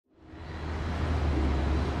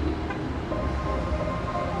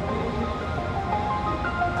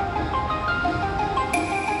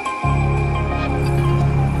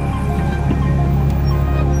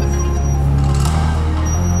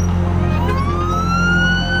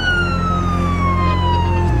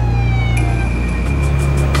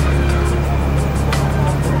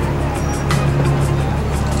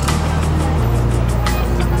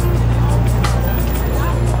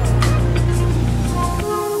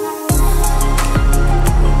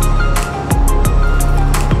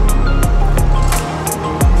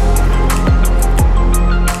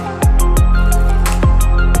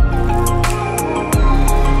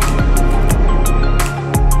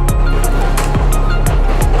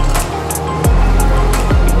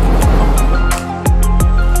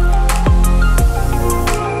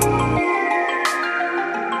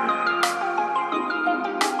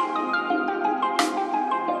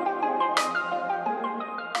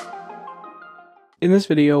In this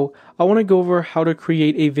video, I want to go over how to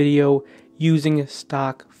create a video using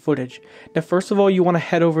stock footage. Now, first of all, you want to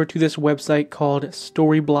head over to this website called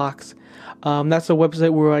Storyblocks. That's a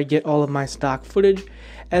website where I get all of my stock footage.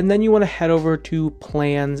 And then you want to head over to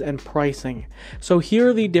plans and pricing. So here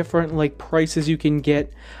are the different prices you can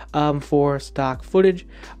get for stock footage.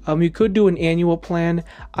 You could do an annual plan.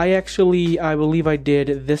 I believe I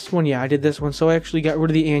did this one. Yeah, I did this one. So I actually got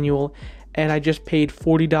rid of the annual and I just paid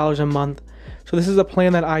 $40 a month. So this is a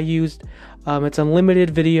plan that I used. It's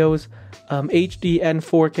unlimited videos, HD and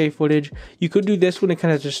 4K footage. You could do this one and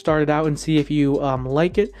kind of just start it out and see if you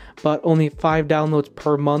like it, but only 5 downloads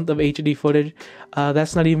per month of HD footage.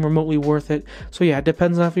 That's not even remotely worth it. So yeah, it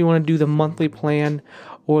depends on if you want to do the monthly plan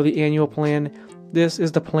or the annual plan. This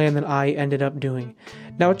is the plan that I ended up doing.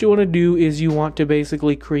 Now what you want to do is you want to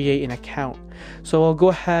basically create an account. So I'll go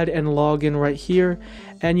ahead and log in right here,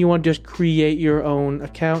 and you want to just create your own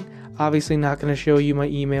account. Obviously not going to show you my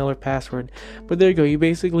email or password, but there you go. You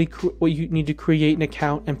basically you need to create an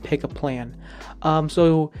account and pick a plan.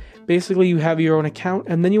 So basically you have your own account,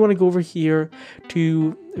 and then you want to go over here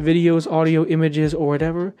to videos, audio, images, or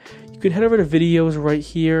whatever. You can head over to videos right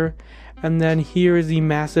here, and then here is the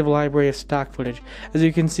massive library of stock footage. As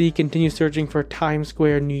you can see, continue searching for Times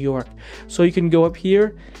Square, New York. So you can go up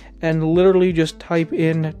here and literally just type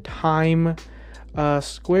in Times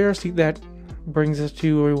Square. See, that brings us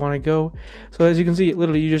to where we want to go. So as you can see,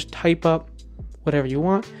 literally you just type up whatever you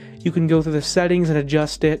want. You can go through the settings and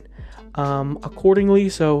adjust it accordingly.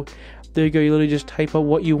 So there you go, you literally just type up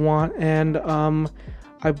what you want. And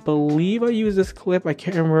I believe I use this clip. I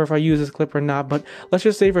can't remember if I use this clip or not, but let's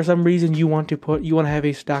just say for some reason you want to have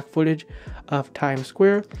a stock footage of Times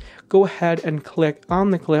Square. Go ahead and click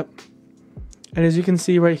on the clip, and as you can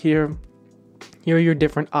see right here, here are your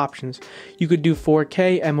different options. You could do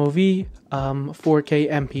 4K MOV, 4K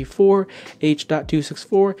MP4,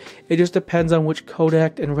 H.264. It just depends on which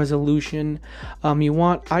codec and resolution you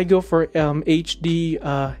want. I go for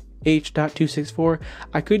HD H.264.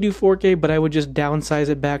 I could do 4K, but I would just downsize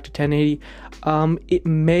it back to 1080. It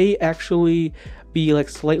may actually be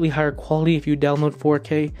slightly higher quality if you download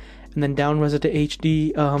 4K and then downres it to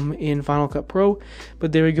HD in Final Cut Pro.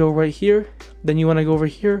 But there we go right here. Then you want to go over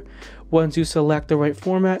here. Once you select the right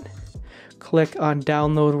format, click on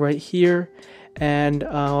download right here, and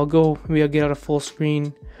maybe I'll get out a full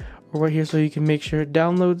screen right here so you can make sure it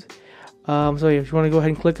downloads. So yeah, if you want to go ahead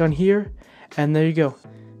and click on here, and there you go.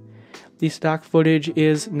 The stock footage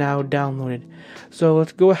is now downloaded. So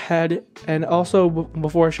let's go ahead, and also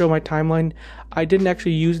before I show my timeline, I didn't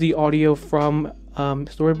actually use the audio from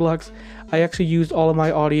Storyblocks. I actually used all of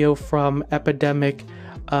my audio from Epidemic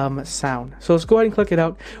Sound. So let's go ahead and click it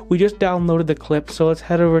out. We just downloaded the clip, so let's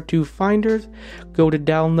head over to Finders, go to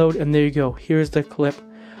download, and there you go. Here's the clip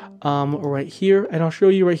right here, and I'll show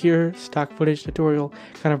you right here, stock footage tutorial,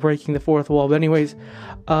 kind of breaking the fourth wall. But anyways,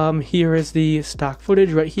 here is the stock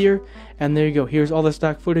footage right here, and there you go. Here's all the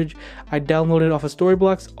stock footage. I downloaded off of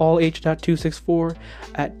Storyblocks, all H.264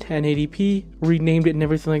 at 1080p, renamed it and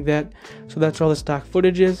everything like that. So that's where all the stock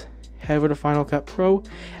footage is. Head over to Final Cut Pro,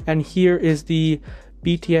 and here is the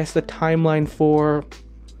BTS, the timeline for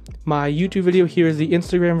my YouTube video. Here is the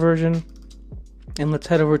Instagram version, and let's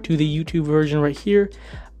head over to the YouTube version right here.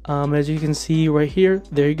 As you can see right here,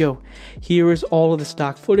 there you go. Here is all of the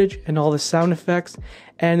stock footage and all the sound effects,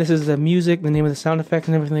 and this is the music, the name of the sound effects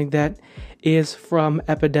and everything like that is from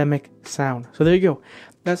Epidemic Sound. So there you go.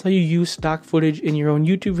 That's how you use stock footage in your own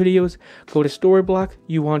YouTube videos. Go to Storyblock.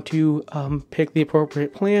 You want to pick the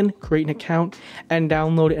appropriate plan, create an account, and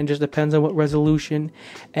download it. And just depends on what resolution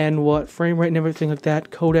and what frame rate and everything like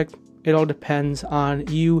that, codec. It all depends on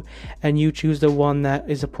you, and you choose the one that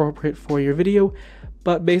is appropriate for your video.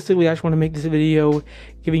 But basically, I just want to make this video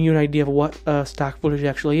giving you an idea of what stock footage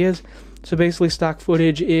actually is. So basically, stock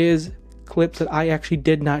footage is clips that I actually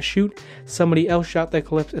did not shoot. Somebody else shot that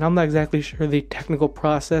clips, and I'm not exactly sure the technical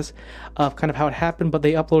process of kind of how it happened, but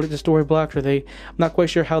they uploaded it to Storyblocks, or I'm not quite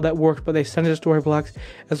sure how that works, but they send it to Storyblocks.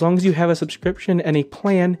 As long as you have a subscription and a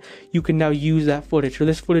plan, you can now use that footage. So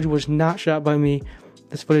this footage was not shot by me.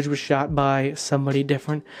 This footage was shot by somebody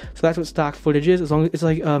different. So that's what stock footage is. As long as it's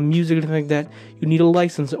like music or anything like that, you need a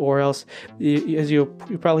license, or else, as you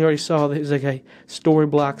probably already saw, there's like a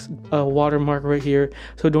Storyblocks watermark right here.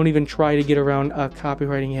 So don't even try to get around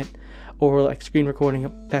copywriting it or screen recording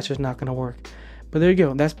it. That's just not going to work. But there you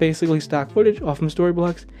go. That's basically stock footage off from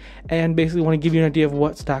Storyblocks, and basically want to give you an idea of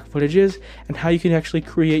what stock footage is and how you can actually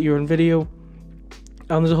create your own video.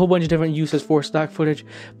 There's a whole bunch of different uses for stock footage,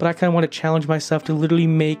 but I kind of want to challenge myself to literally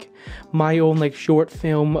make my own like short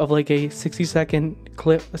film of like a 60-second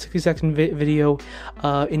clip, a 60-second video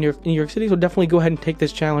in New York City. So definitely go ahead and take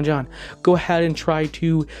this challenge on. Go ahead and try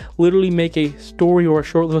to literally make a story or a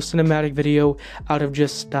short little cinematic video out of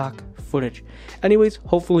just stock footage. Anyways,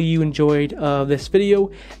 hopefully you enjoyed this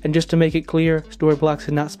video, and just to make it clear, Storyblocks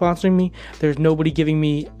is not sponsoring me. There's nobody giving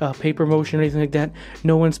me paid promotion or anything like that.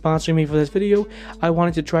 No one's sponsoring me for this video. I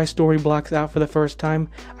wanted to try Storyblocks out for the first time.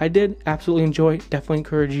 I did absolutely enjoy it. Definitely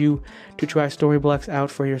encourage you to try Storyblocks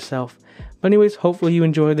out for yourself. But anyways, hopefully you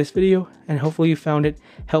enjoyed this video, and hopefully you found it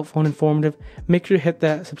helpful and informative. Make sure to hit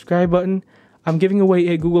that subscribe button. I'm giving away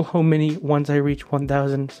a Google Home Mini once I reach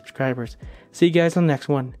 1,000 subscribers. See you guys on the next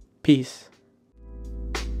one. Peace.